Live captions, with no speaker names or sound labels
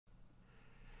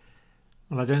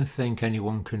Well, I don't think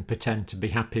anyone can pretend to be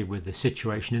happy with the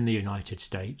situation in the United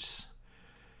States.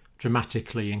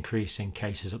 Dramatically increasing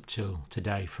cases up till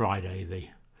today, Friday, the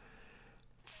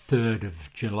 3rd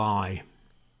of July.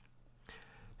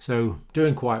 So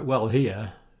doing quite well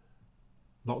here.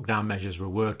 Lockdown measures were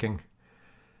working.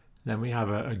 Then we have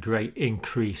a great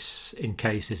increase in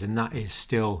cases, and that is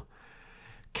still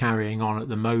carrying on at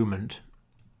the moment.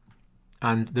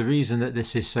 And the reason that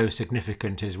this is so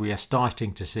significant is we are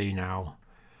starting to see now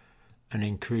an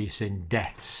increase in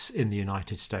deaths in the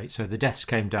United States. So the deaths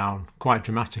came down quite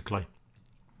dramatically.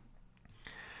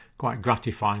 Quite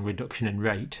gratifying reduction in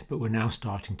rate, but we're now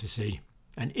starting to see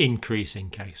an increasing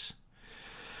case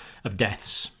of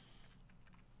deaths.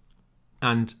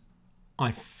 And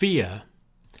I fear,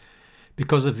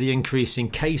 because of the increasing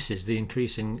cases, the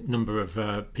increasing number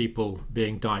of people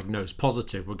being diagnosed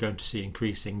positive, we're going to see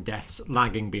increasing deaths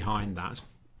lagging behind that.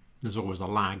 There's always a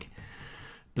lag,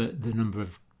 but the number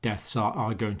of deaths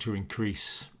are going to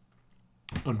increase,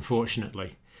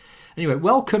 unfortunately. Anyway,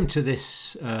 welcome to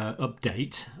this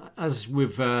update. As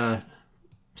we've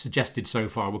suggested so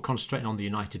far, we're concentrating on the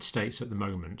United States at the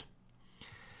moment.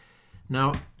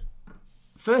 Now,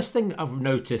 first thing I've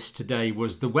noticed today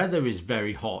was the weather is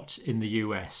very hot in the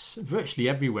US, virtually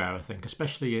everywhere, I think,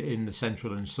 especially in the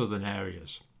central and southern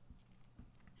areas.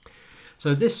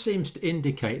 So this seems to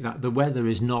indicate that the weather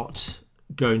is not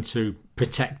going to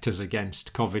protect us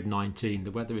against COVID-19.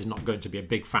 The weather is not going to be a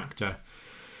big factor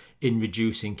in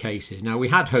reducing cases. Now, we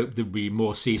had hoped there'd be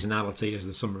more seasonality as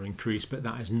the summer increased, but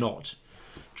that has not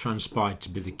transpired to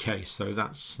be the case. So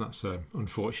that's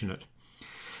unfortunate.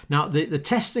 Now, the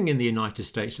testing in the United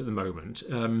States at the moment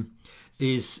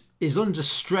is under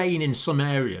strain in some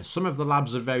areas. Some of the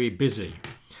labs are very busy,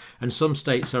 and some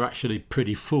states are actually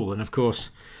pretty full. And of course,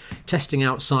 testing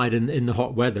outside in the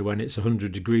hot weather when it's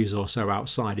 100 degrees or so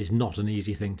outside is not an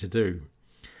easy thing to do.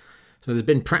 So there's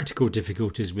been practical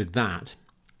difficulties with that.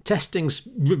 Testing's,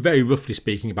 very roughly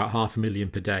speaking, about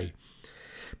 500,000 per day.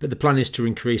 But the plan is to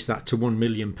increase that to 1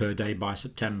 million per day by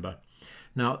September.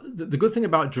 Now, the good thing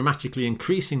about dramatically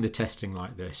increasing the testing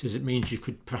like this is it means you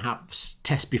could perhaps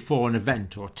test before an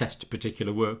event or test a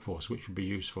particular workforce, which would be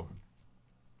useful.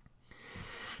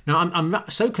 Now, I'm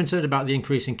so concerned about the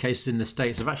increase in cases in the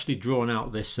States, I've actually drawn it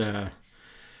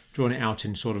out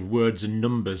in sort of words and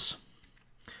numbers.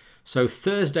 So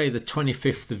Thursday, the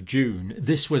 25th of June,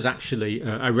 this was actually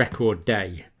a record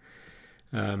day.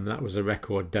 That was a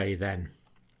record day then.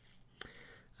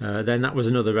 Then that was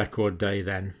another record day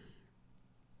then.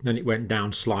 Then it went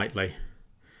down slightly.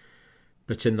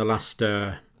 But in the last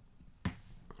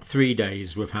 3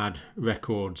 days, we've had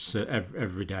records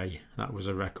every day. That was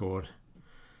a record.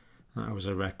 That was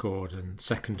a record. And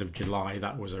 2nd of July,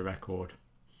 that was a record.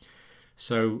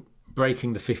 So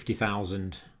breaking the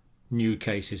 50,000 new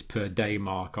cases per day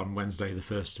mark on Wednesday, the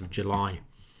 1st of July.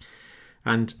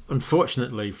 And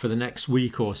unfortunately, for the next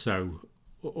week or so,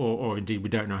 or indeed we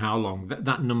don't know how long,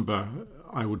 that number,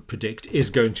 I would predict,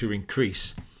 is going to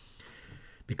increase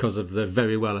because of the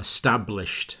very well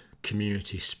established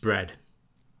community spread.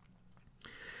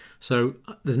 So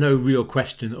there's no real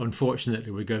question that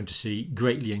unfortunately we're going to see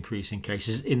greatly increasing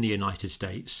cases in the United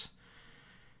States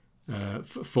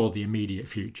for the immediate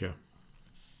future.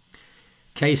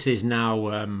 Cases now,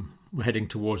 we're heading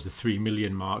towards the 3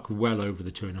 million mark, well over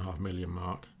the 2.5 million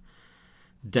mark.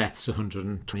 Deaths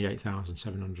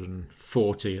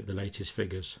 128,740 at the latest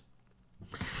figures.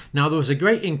 Now, there was a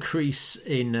great increase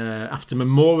in after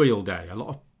Memorial Day. A lot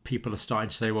of people are starting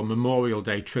to say, well, Memorial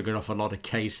Day triggered off a lot of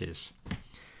cases.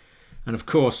 And of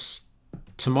course,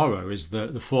 tomorrow is the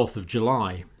 4th of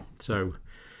July, so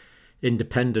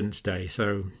Independence Day.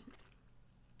 So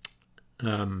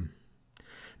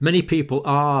many people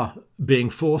are being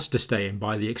forced to stay in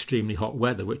by the extremely hot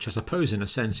weather, which I suppose in a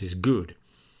sense is good.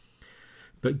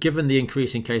 But given the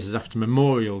increase in cases after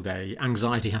Memorial Day,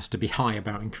 anxiety has to be high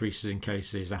about increases in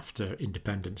cases after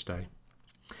Independence Day.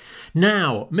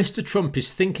 Now, Mr. Trump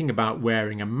is thinking about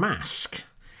wearing a mask.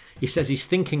 He says he's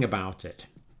thinking about it.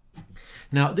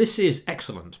 Now, this is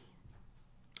excellent.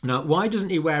 Now, why doesn't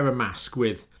he wear a mask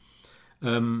with...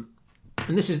 and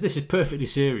this is perfectly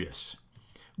serious.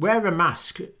 Wear a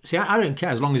mask. See, I don't care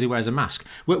as long as he wears a mask.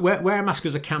 Wear a mask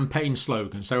as a campaign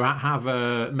slogan. So have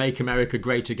a "Make America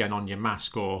Great Again" on your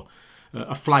mask, or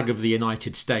a flag of the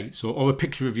United States, or a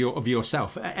picture of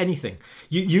yourself. Anything.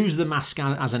 You use the mask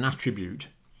as an attribute.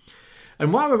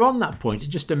 And while we're on that point, it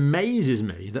just amazes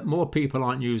me that more people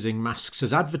aren't using masks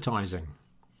as advertising.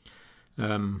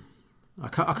 I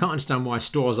can't understand why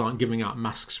stores aren't giving out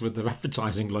masks with their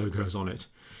advertising logos on it.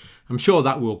 I'm sure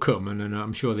that will come, and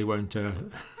I'm sure they won't.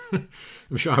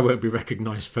 I'm sure I won't be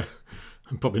recognised for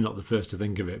I'm probably not the first to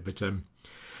think of it, but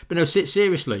no,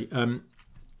 seriously.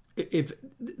 If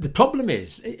the problem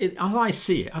is, as I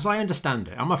see it, as I understand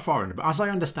it, I'm a foreigner, but as I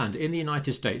understand it, in the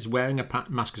United States, wearing a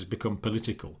mask has become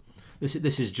political.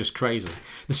 This is just crazy.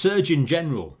 The Surgeon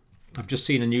General, I've just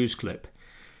seen a news clip.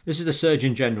 This is the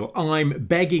Surgeon General. I'm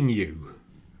begging you,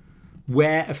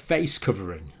 wear a face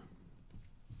covering.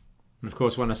 And of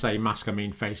course, when I say mask, I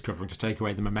mean face covering to take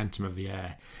away the momentum of the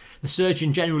air. The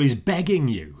Surgeon General is begging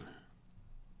you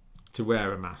to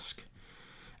wear a mask.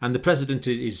 And the President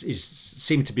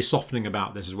seemed to be softening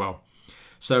about this as well.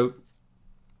 So,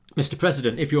 Mr.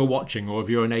 President, if you're watching or if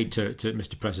you're an aide to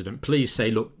Mr. President, please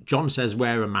say, look, John says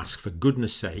wear a mask for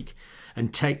goodness sake. And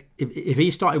if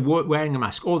he started wearing a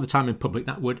mask all the time in public,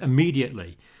 that would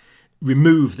immediately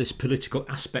remove this political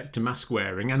aspect to mask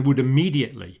wearing and would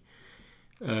immediately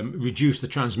reduce the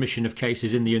transmission of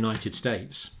cases in the United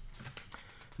States.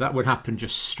 That would happen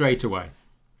just straight away.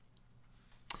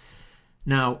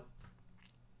 Now,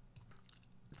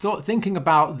 thinking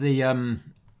about the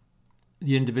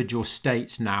individual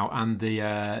states now and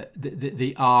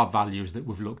the R values that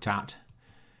we've looked at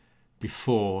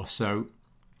before. So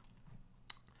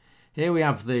here we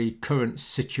have the current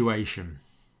situation.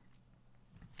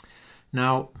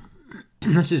 Now,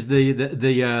 this is the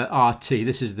RT.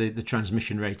 This is the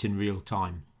transmission rate in real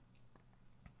time.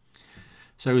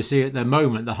 So we see at the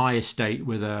moment the highest state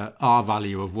with a R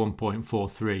value of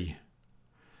 1.43.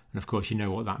 And of course you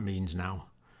know what that means now.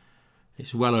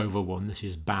 It's well over 1. This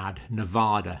is bad.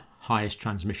 Nevada, highest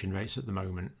transmission rates at the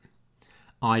moment.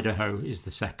 Idaho is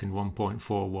the second,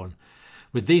 1.41.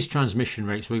 With these transmission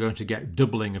rates, we're going to get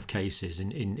doubling of cases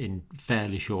in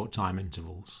fairly short time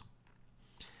intervals.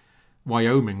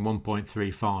 Wyoming,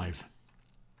 1.35.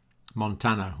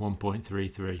 Montana,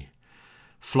 1.33.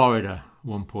 Florida,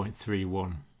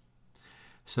 1.31.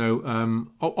 So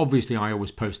obviously I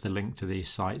always post the link to these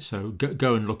sites, so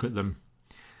go and look at them.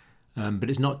 But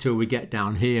it's not till we get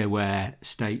down here where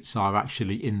states are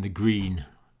actually in the green.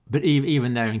 But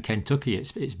even there in Kentucky,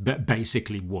 it's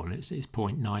basically 1. It's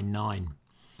 0.99.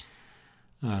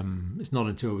 It's not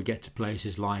until we get to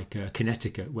places like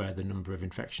Connecticut where the number of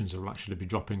infections will actually be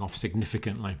dropping off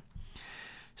significantly.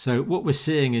 So what we're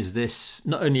seeing is this.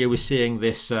 Not only are we seeing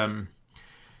this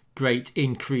great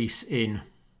increase in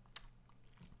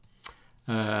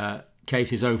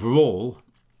cases overall,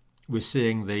 we're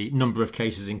seeing the number of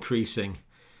cases increasing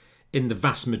in the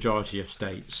vast majority of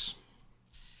states.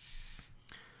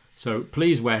 So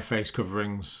please wear face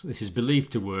coverings. This is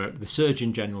believed to work. The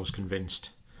Surgeon General's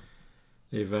convinced.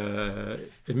 If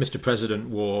Mr. President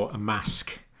wore a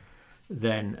mask,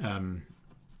 then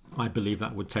I believe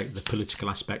that would take the political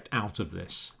aspect out of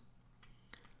this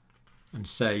and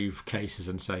save cases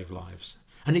and save lives.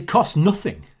 And it costs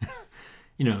nothing.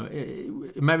 You know,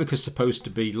 America's supposed to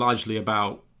be largely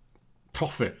about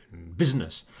profit and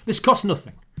business. This costs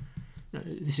nothing.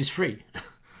 This is free,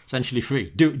 essentially free.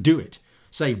 Do it.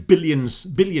 Save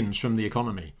billions from the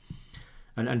economy,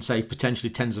 and save potentially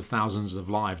tens of thousands of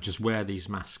lives. Just wear these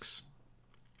masks.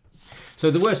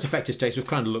 So the worst affected states, we've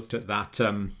kind of looked at that.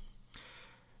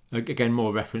 Again,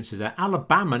 more references there.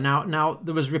 Alabama. Now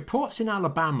there was reports in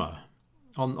Alabama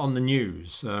on the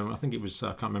news. I think it was,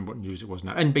 I can't remember what news it was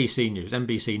now. NBC News,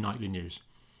 NBC Nightly News.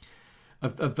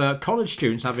 Of college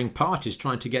students having parties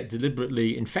trying to get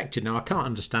deliberately infected. Now, I can't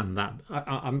understand that.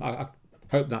 I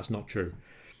hope that's not true.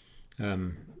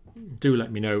 Do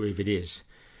let me know if it is.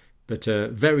 But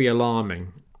very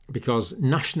alarming, because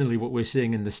nationally what we're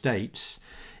seeing in the States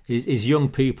is young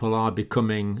people are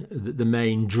becoming the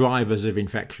main drivers of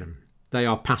infection. They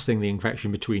are passing the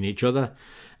infection between each other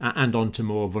and on to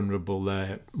more vulnerable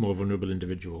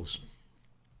individuals.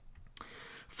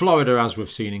 Florida, as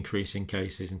we've seen, increasing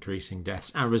cases, increasing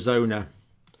deaths. Arizona.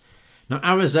 Now,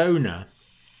 Arizona,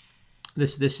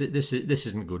 this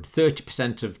isn't good.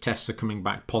 30% of tests are coming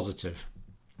back positive.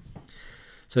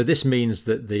 So this means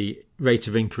that the rate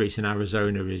of increase in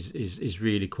Arizona is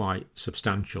really quite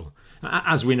substantial,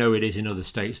 as we know it is in other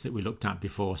states that we looked at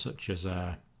before, such as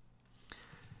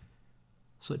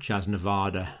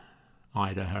Nevada,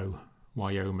 Idaho,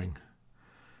 Wyoming,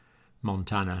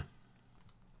 Montana.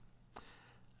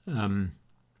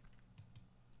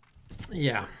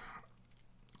 Yeah,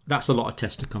 that's a lot of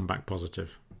tests to come back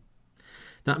positive.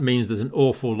 That means there's an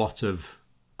awful lot of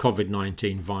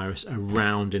COVID-19 virus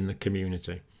around in the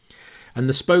community. And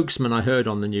the spokesman I heard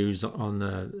on the news, it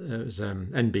was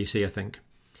NBC, I think,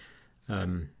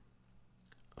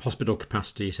 hospital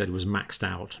capacity, he said, was maxed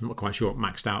out. I'm not quite sure what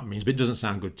maxed out means, but it doesn't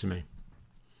sound good to me.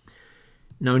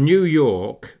 Now, New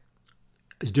York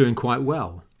is doing quite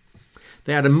well.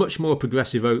 They had a much more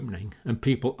progressive opening, and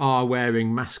people are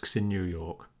wearing masks in New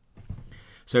York.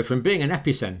 So from being an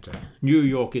epicenter, New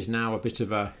York is now a bit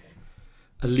of a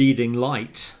leading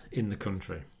light in the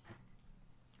country.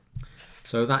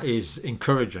 So that is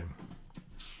encouraging.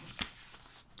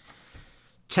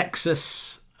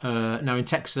 Texas, now in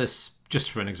Texas,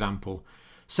 just for an example,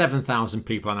 7,000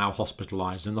 people are now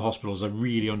hospitalized, and the hospitals are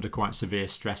really under quite severe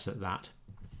stress at that.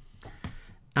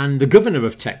 And the governor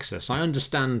of Texas, I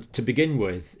understand to begin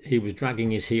with, he was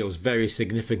dragging his heels very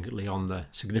significantly on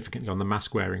the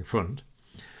mask wearing front,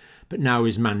 but now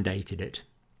he's mandated it.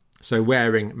 So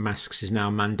wearing masks is now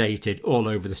mandated all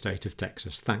over the state of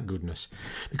Texas, thank goodness.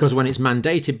 Because when it's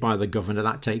mandated by the governor,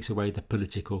 that takes away the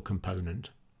political component.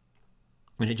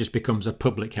 And it just becomes a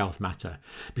public health matter.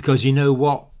 Because you know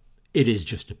what? It is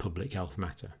just a public health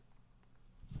matter.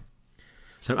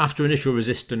 So after initial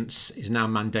resistance is now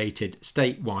mandated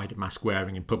statewide mask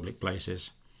wearing in public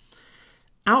places.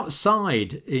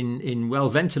 Outside in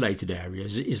well-ventilated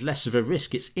areas is less of a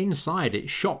risk. It's inside, it's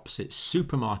shops, it's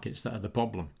supermarkets that are the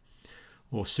problem.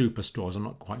 Or superstores, I'm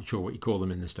not quite sure what you call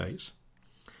them in the States.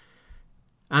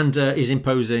 And is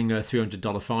imposing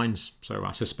 $300 fines, so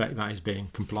I suspect that is being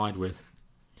complied with.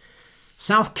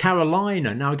 South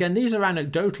Carolina, now again these are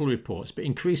anecdotal reports, but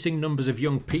increasing numbers of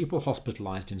young people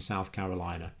hospitalised in South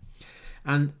Carolina.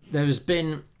 And there has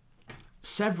been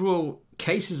several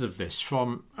cases of this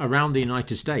from around the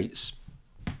United States.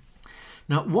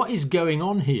 Now what is going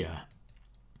on here?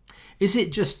 Is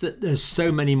it just that there's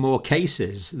so many more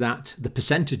cases that the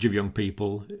percentage of young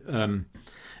people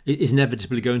is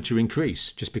inevitably going to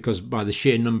increase just because by the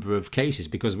sheer number of cases?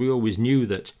 Because we always knew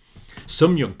that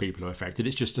some young people are affected.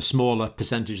 It's just a smaller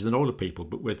percentage than older people.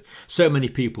 But with so many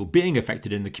people being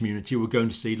affected in the community, we're going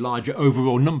to see larger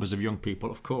overall numbers of young people,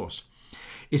 of course.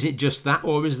 Is it just that,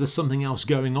 or is there something else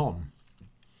going on?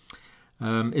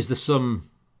 Is there some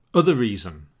other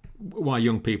reason why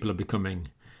young people are becoming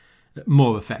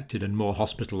more affected and more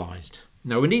hospitalised?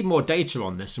 Now, we need more data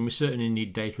on this, and we certainly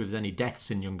need data if there's any deaths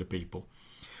in younger people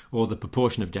or the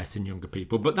proportion of deaths in younger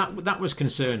people. But that was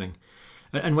concerning.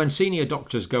 And when senior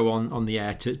doctors go on the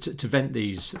air to vent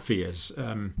these fears,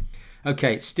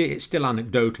 okay, it's still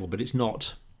anecdotal, but it's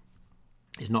not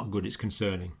good, it's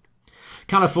concerning.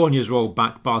 California's rolled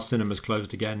back, bar cinemas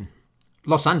closed again.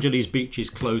 Los Angeles beaches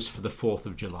closed for the 4th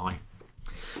of July.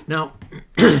 Now,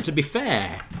 to be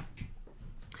fair,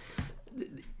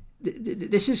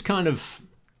 this is kind of,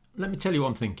 let me tell you what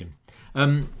I'm thinking.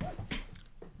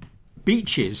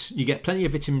 Beaches, you get plenty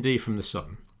of vitamin D from the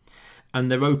sun, and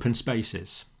they're open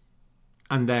spaces.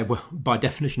 And they're, by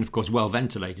definition, of course, well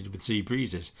ventilated with sea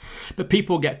breezes. But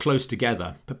people get close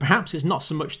together. But perhaps it's not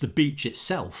so much the beach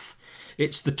itself.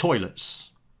 It's the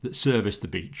toilets that service the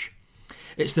beach.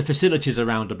 It's the facilities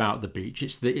around about the beach.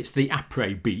 It's the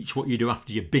après beach, what you do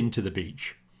after you've been to the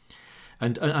beach.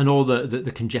 And all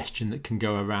the congestion that can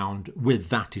go around with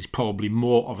that is probably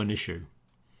more of an issue.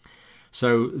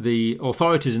 So the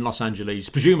authorities in Los Angeles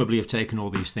presumably have taken all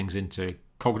these things into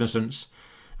cognizance,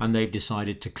 and they've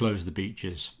decided to close the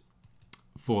beaches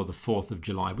for the 4th of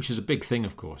July, which is a big thing,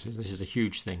 of course. This is a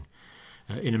huge thing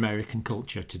in American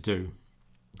culture to do.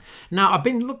 Now, I've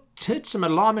heard some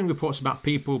alarming reports about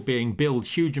people being billed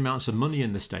huge amounts of money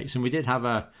in the States, and we did have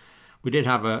a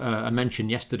mention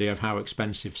yesterday of how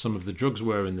expensive some of the drugs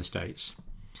were in the States.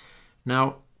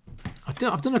 Now, I've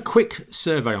done a quick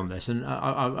survey on this, and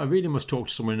I really must talk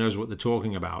to someone who knows what they're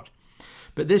talking about.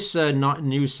 But this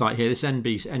news site here, this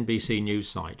NBC news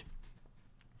site,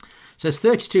 says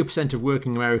 32% of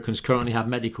working Americans currently have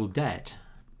medical debt,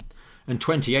 and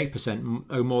 28%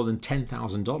 owe more than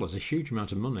 $10,000, a huge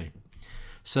amount of money.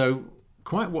 So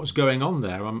quite what's going on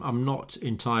there, I'm not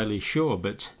entirely sure,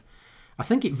 but I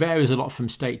think it varies a lot from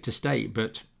state to state.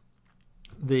 But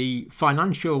the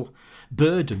financial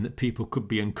burden that people could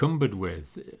be encumbered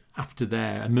with after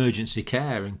their emergency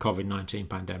care in COVID-19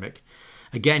 pandemic,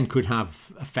 again, could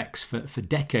have effects for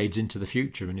decades into the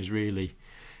future and is really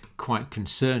quite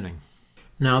concerning.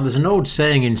 Now, there's an old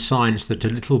saying in science that a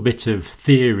little bit of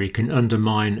theory can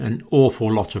undermine an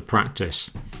awful lot of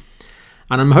practice.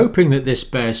 And I'm hoping that this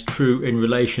bears true in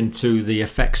relation to the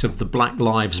effects of the Black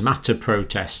Lives Matter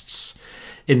protests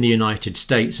in the United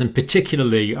States, and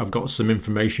particularly I've got some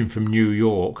information from New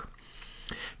York.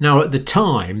 Now, at the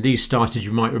time these started,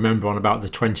 you might remember, on about the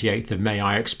 28th of May,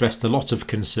 I expressed a lot of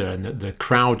concern that the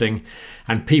crowding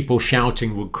and people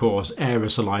shouting would cause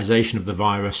aerosolization of the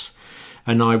virus,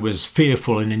 and I was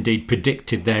fearful and indeed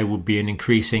predicted there would be an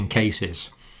increase in cases.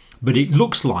 But it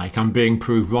looks like I'm being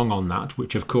proved wrong on that,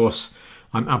 which of course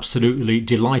I'm absolutely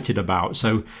delighted about.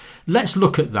 So let's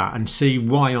look at that and see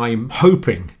why I'm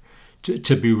hoping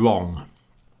to be wrong.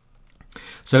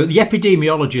 So the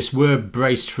epidemiologists were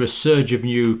braced for a surge of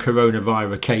new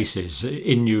coronavirus cases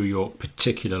in New York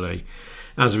particularly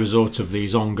as a result of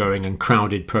these ongoing and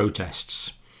crowded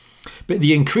protests. But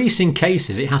the increase in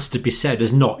cases, it has to be said,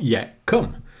 has not yet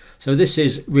come. So this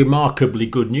is remarkably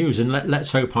good news, and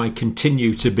let's hope I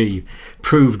continue to be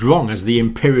proved wrong as the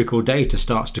empirical data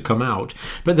starts to come out.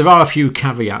 But there are a few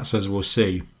caveats, as we'll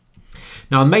see.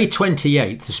 Now, on May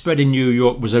 28th, the spread in New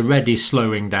York was already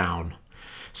slowing down.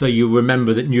 So you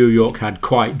remember that New York had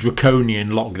quite draconian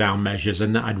lockdown measures,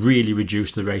 and that had really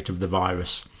reduced the rate of the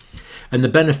virus. And the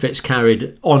benefits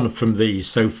carried on from these.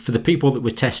 So for the people that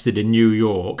were tested in New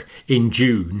York in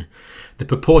June, the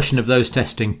proportion of those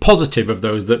testing positive of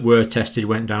those that were tested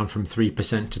went down from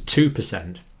 3% to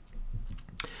 2%.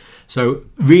 So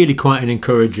really quite an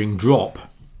encouraging drop.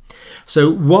 So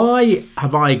why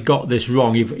have I got this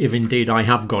wrong, if indeed I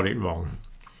have got it wrong?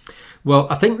 Well,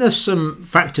 I think there's some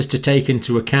factors to take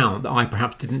into account that I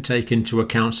perhaps didn't take into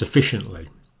account sufficiently.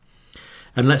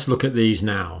 And let's look at these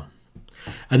now.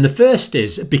 And the first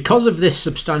is, because of this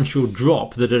substantial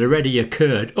drop that had already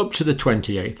occurred up to the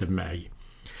 28th of May,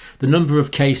 the number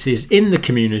of cases in the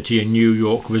community in New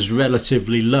York was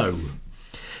relatively low.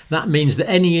 That means that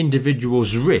any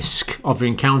individual's risk of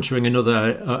encountering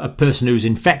a person who's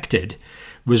infected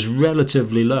was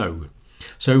relatively low.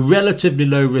 So relatively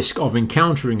low risk of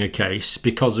encountering a case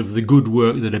because of the good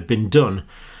work that had been done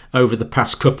over the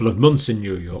past couple of months in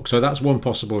New York. So that's one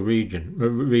possible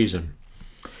reason.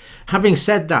 Having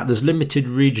said that, there's limited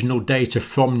regional data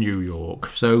from New York.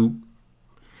 So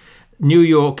New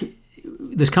York,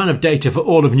 there's kind of data for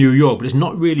all of New York, but it's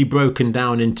not really broken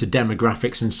down into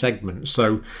demographics and segments.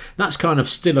 So that's kind of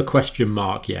still a question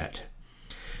mark yet.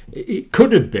 It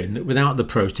could have been that without the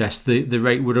protest, the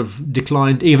rate would have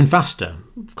declined even faster.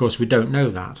 Of course, we don't know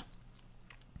that.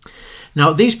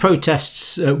 Now, these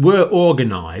protests were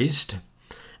organised,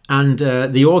 and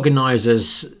the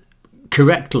organisers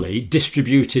correctly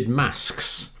distributed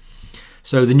masks.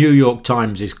 So the New York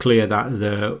Times is clear that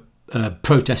the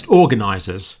protest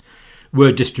organisers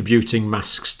were distributing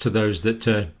masks to those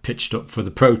that pitched up for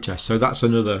the protest. So that's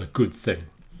another good thing.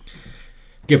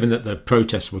 Given that the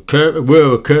protests were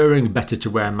occurring, better to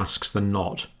wear masks than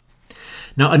not.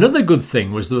 Now, another good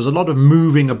thing was there was a lot of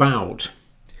moving about.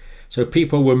 So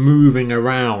people were moving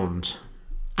around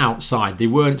outside. They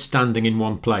weren't standing in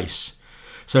one place.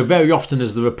 So very often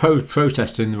as they were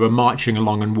protesting, they were marching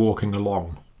along and walking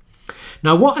along.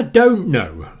 Now, what I don't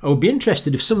know, I would be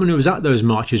interested if someone who was at those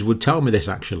marches would tell me this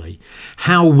actually,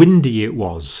 how windy it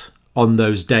was on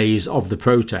those days of the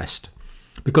protest.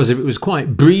 Because if it was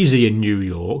quite breezy in New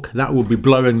York, that would be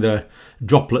blowing the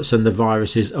droplets and the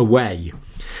viruses away.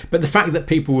 But the fact that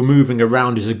people were moving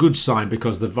around is a good sign,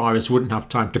 because the virus wouldn't have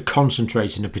time to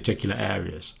concentrate in particular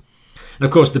areas. And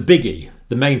of course, the biggie,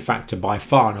 the main factor by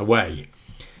far and away,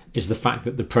 is the fact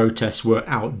that the protests were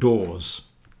outdoors.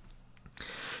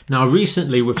 Now,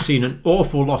 recently we've seen an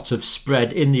awful lot of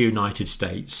spread in the United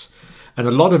States, and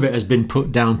a lot of it has been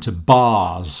put down to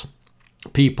bars.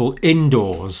 People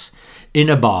indoors, in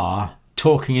a bar,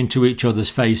 talking into each other's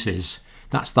faces.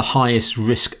 That's the highest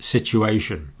risk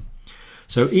situation.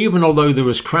 So even although there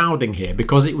was crowding here,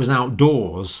 because it was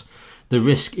outdoors, the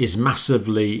risk is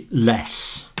massively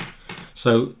less.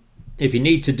 So if you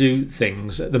need to do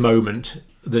things at the moment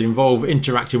that involve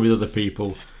interacting with other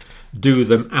people, do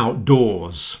them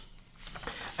outdoors.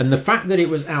 And the fact that it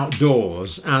was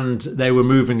outdoors and they were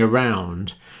moving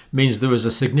around means there was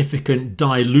a significant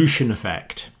dilution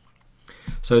effect.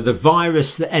 So the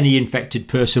virus that any infected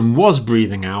person was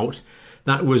breathing out,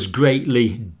 that was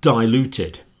greatly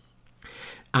diluted.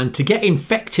 And to get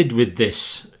infected with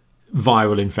this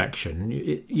viral infection,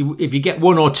 if you get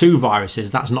one or two viruses,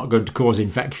 that's not going to cause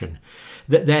infection.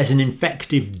 There's an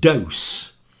infective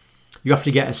dose. You have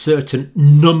to get a certain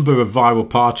number of viral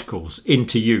particles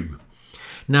into you.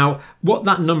 Now, what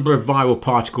that number of viral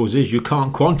particles is, you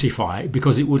can't quantify it,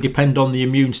 because it will depend on the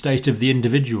immune state of the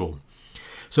individual.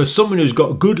 So someone who's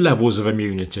got good levels of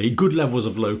immunity, good levels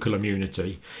of local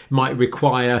immunity, might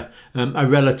require a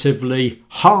relatively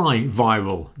high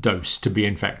viral dose to be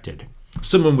infected.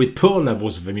 Someone with poor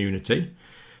levels of immunity,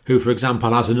 who for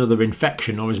example has another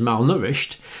infection or is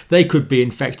malnourished, they could be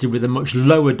infected with a much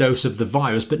lower dose of the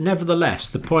virus, but nevertheless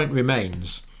the point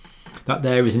remains that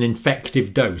there is an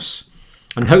infective dose.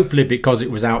 And hopefully, because it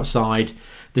was outside,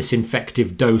 this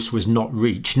infective dose was not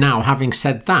reached. Now, having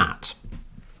said that,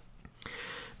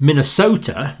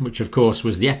 Minnesota, which of course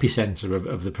was the epicenter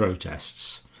of the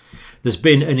protests, there's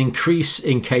been an increase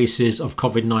in cases of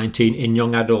COVID-19 in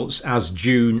young adults as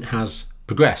June has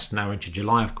progressed, now into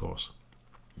July, of course.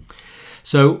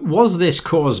 So was this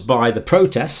caused by the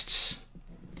protests,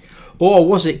 Or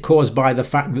was it caused by the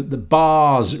fact that the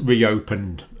bars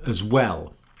reopened as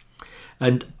well?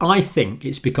 And I think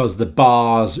it's because the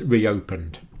bars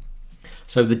reopened.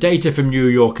 So the data from New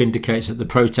York indicates that the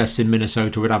protests in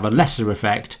Minnesota would have a lesser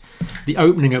effect. The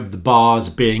opening of the bars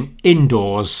being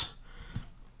indoors,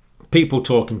 people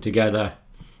talking together,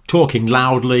 talking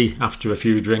loudly after a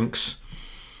few drinks,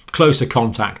 closer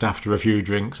contact after a few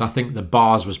drinks. I think the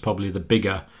bars was probably the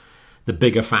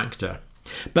bigger factor.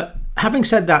 But having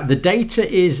said that, the data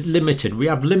is limited. We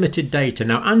have limited data.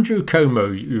 Now, Andrew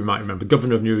Cuomo, you might remember,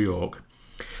 Governor of New York,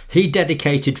 he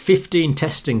dedicated 15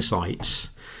 testing sites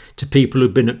to people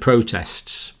who've been at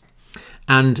protests.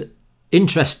 And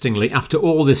interestingly, after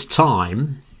all this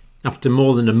time, after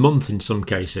more than a month in some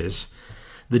cases,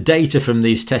 the data from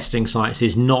these testing sites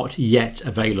is not yet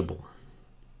available.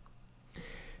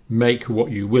 Make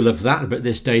what you will of that, but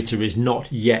this data is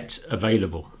not yet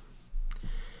available.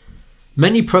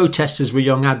 Many protesters were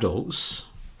young adults,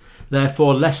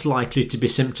 therefore less likely to be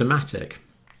symptomatic.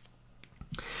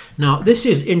 Now, this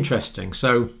is interesting.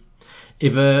 So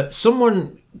if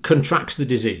someone contracts the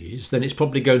disease, then it's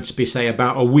probably going to be, say,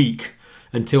 about a week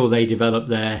until they develop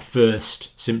their first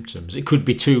symptoms. It could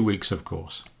be 2 weeks, of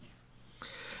course.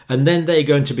 And then they're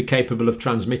going to be capable of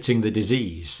transmitting the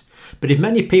disease. But if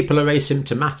many people are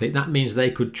asymptomatic, that means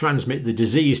they could transmit the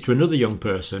disease to another young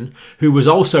person who was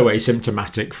also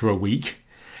asymptomatic for a week.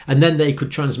 And then they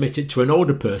could transmit it to an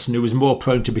older person who was more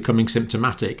prone to becoming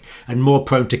symptomatic and more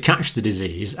prone to catch the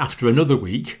disease after another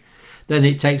week. Then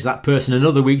it takes that person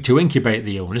another week to incubate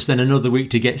the illness, then another week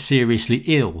to get seriously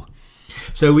ill.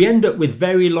 So we end up with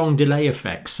very long delay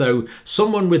effects. So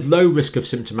someone with low risk of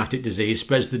symptomatic disease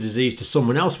spreads the disease to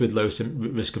someone else with low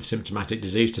risk of symptomatic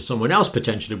disease, to someone else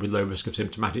potentially with low risk of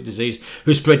symptomatic disease,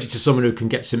 who spreads it to someone who can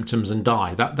get symptoms and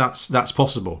die. That's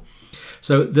possible.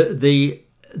 So the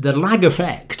lag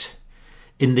effect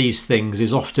in these things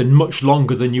is often much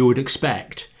longer than you would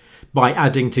expect by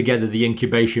adding together the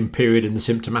incubation period and the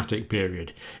symptomatic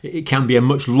period. It can be a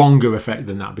much longer effect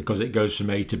than that because it goes from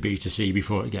A to B to C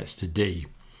before it gets to D.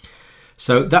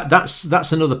 So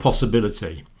that's another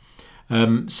possibility.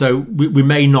 So we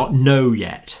may not know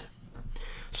yet.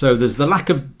 So there's the lack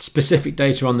of specific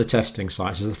data on the testing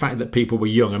sites. There's the fact that people were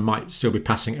young and might still be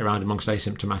passing it around amongst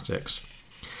asymptomatics.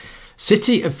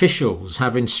 City officials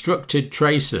have instructed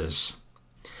tracers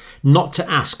not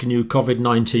to ask new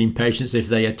COVID-19 patients if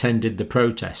they attended the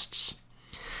protests.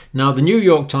 Now, the New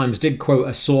York Times did quote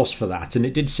a source for that, and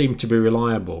it did seem to be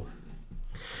reliable.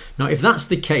 Now, if that's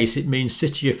the case, it means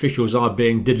city officials are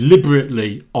being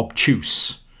deliberately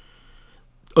obtuse,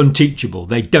 unteachable.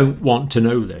 They don't want to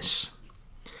know this.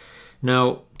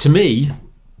 Now, to me,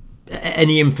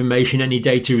 any information, any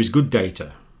data is good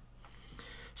data.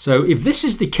 So if this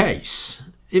is the case,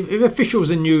 if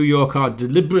officials in New York are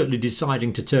deliberately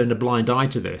deciding to turn a blind eye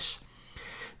to this,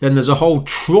 then there's a whole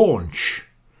tranche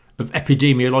of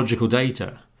epidemiological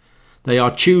data they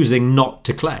are choosing not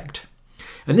to collect.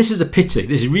 And this is a pity.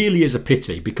 This really is a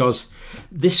pity, because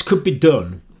this could be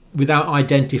done without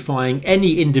identifying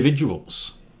any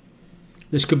individuals.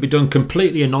 This could be done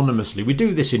completely anonymously. We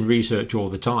do this in research all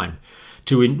the time.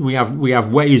 We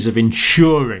have ways of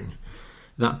ensuring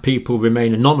that people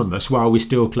remain anonymous while we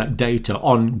still collect data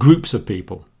on groups of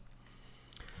people.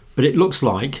 But it looks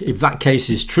like, if that case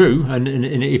is true, and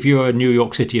if you're a New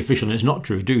York City official and it's not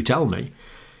true, do tell me.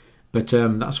 But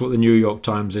that's what the New York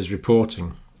Times is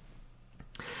reporting.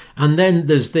 And then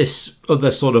there's this other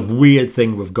sort of weird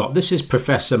thing we've got. This is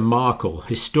Professor Markle,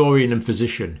 historian and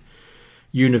physician,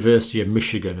 University of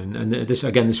Michigan. And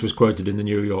this was quoted in the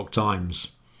New York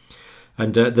Times.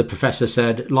 And the professor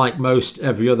said, like most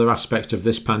every other aspect of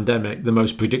this pandemic, the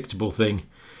most predictable thing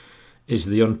is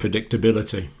the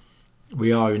unpredictability.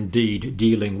 We are indeed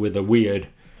dealing with a weird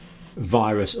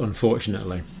virus,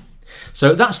 unfortunately.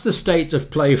 So that's the state of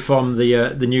play from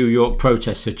the New York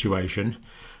protest situation.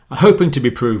 I'm hoping to be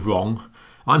proved wrong.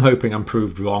 I'm hoping I'm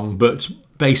proved wrong, but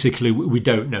basically we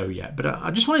don't know yet. But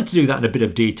I just wanted to do that in a bit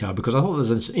of detail because I thought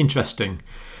there's interesting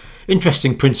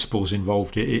principles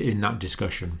involved in that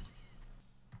discussion.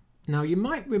 Now, you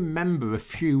might remember a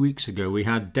few weeks ago we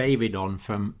had David on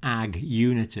from Ag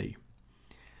Unity.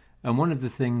 And one of the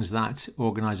things that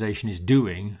organisation is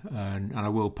doing, and I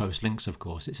will post links, of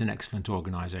course, it's an excellent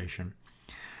organisation.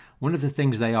 One of the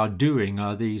things they are doing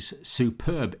are these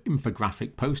superb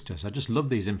infographic posters. I just love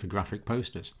these infographic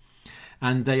posters.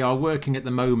 And they are working at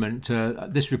the moment,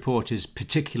 this report is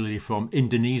particularly from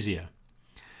Indonesia.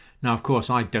 Now, of course,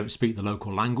 I don't speak the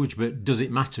local language, but does it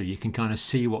matter? You can kind of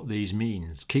see what these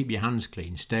mean. Keep your hands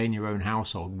clean, stay in your own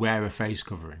household, wear a face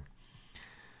covering.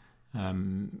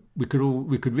 We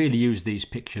could really use these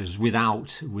pictures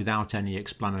without any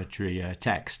explanatory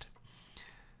text,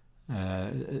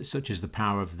 such as the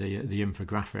power of the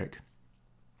infographic.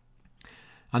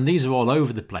 And these are all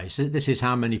over the place. This is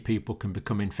how many people can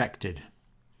become infected.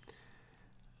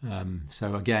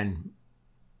 So again,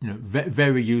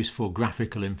 very useful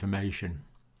graphical information.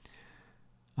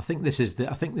 I think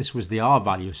this was the R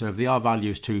value. So if the R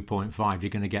value is 2.5, you're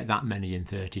going to get that many in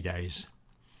 30 days.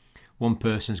 One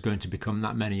person's going to become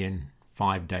that many in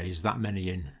 5 days, that many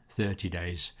in 30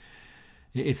 days.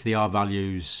 If the R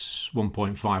value is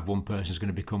 1.5, one person's going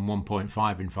to become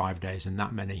 1.5 in 5 days, and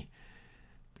that many.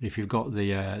 But if you've got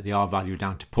the R value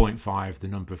down to 0.5, the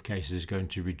number of cases is going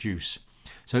to reduce.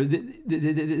 So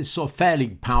it's sort of fairly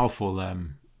powerful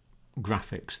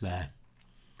graphics there.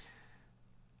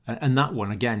 And that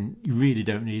one, again, you really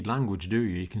don't need language, do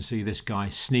you? You can see this guy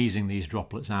sneezing these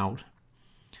droplets out.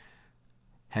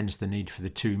 Hence the need for the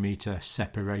 2-meter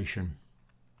separation.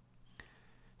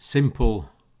 Simple,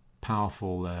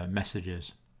 powerful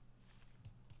messages.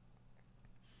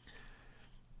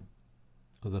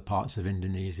 Other parts of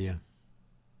Indonesia.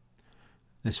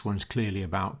 This one's clearly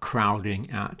about crowding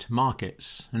at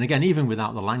markets. And again, even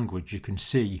without the language, you can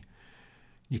see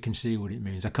what it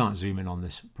means. I can't zoom in on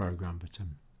this program, but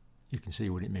you can see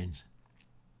what it means.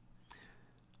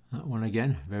 That one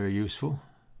again, very useful.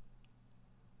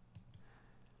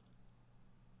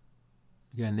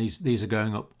 Again, these are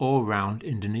going up all around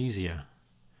Indonesia.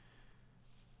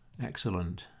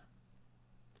 Excellent.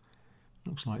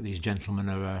 Looks like these gentlemen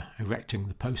are erecting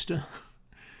the poster.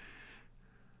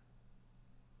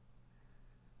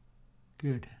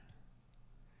 Good.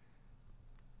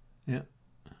 Yeah,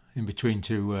 in between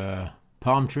two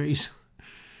palm trees.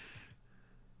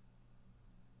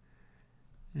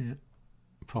 Yeah,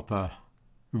 proper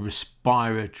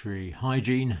respiratory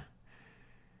hygiene.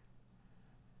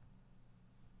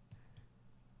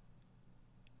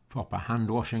 Proper hand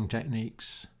washing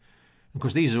techniques. Of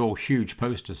course, these are all huge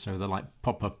posters, so they're like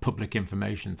proper public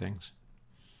information things.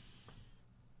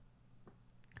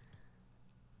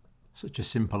 Such a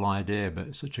simple idea,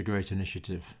 but such a great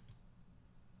initiative.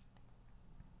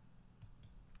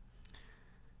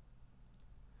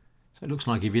 So it looks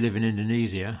like if you live in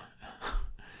Indonesia,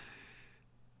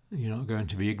 you're not going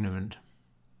to be ignorant.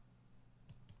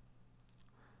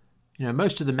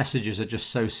 Most of the messages are just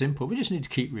so simple. We just need to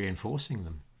keep reinforcing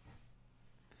them.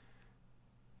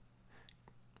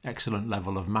 Excellent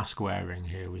level of mask wearing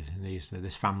here with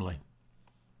this family.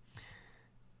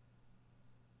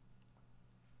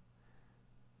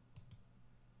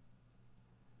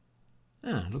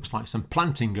 Looks like some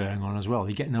planting going on as well.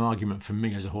 You get no argument from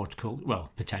me as a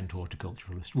pretend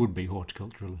horticulturalist, would-be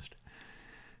horticulturalist.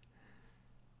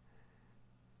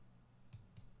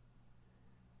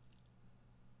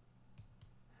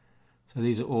 So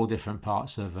these are all different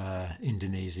parts of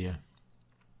Indonesia.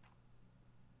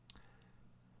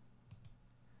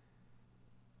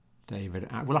 David,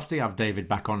 we'll have to have David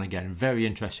back on again. Very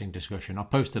interesting discussion. I'll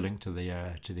post a link to the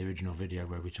original video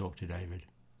where we talked to David.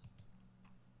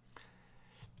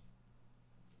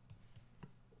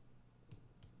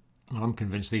 Well, I'm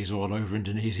convinced these are all over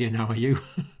Indonesia now. Are you?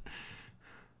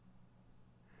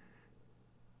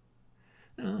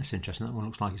 Oh, that's interesting. That one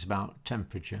looks like it's about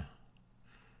temperature.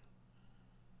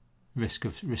 Risk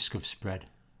of spread.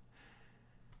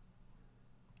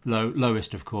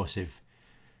 Lowest, of course, if.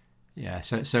 Yeah,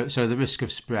 so the risk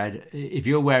of spread, if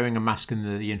you're wearing a mask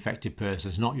and the infected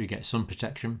person is not, you get some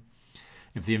protection.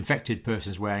 If the infected person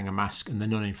is wearing a mask and the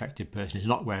non-infected person is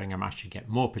not wearing a mask, you get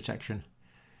more protection.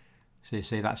 So you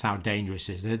see, that's how dangerous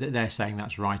it is. They're saying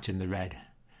that's right in the red.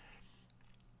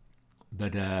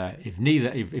 But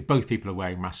if both people are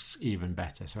wearing masks, even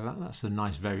better. So that's a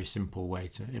nice, very simple way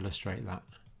to illustrate that.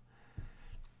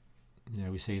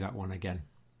 We see that one again.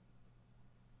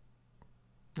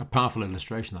 A powerful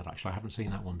illustration, that actually. I haven't seen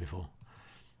that one before.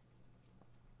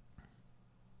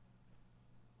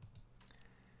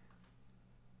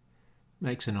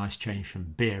 Makes a nice change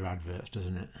from beer adverts,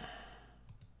 doesn't it?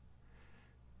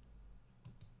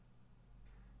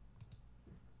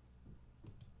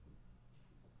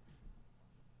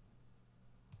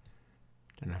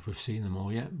 Don't know if we've seen them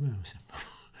all yet.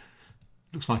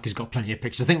 Looks like he's got plenty of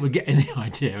pictures. I think we're getting the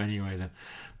idea anyway. The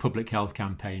public health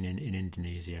campaign in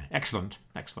Indonesia. Excellent,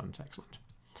 excellent, excellent.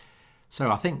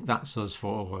 So I think that's us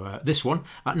for this one.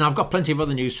 Now I've got plenty of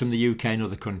other news from the UK and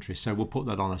other countries, so we'll put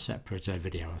that on a separate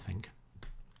video, I think.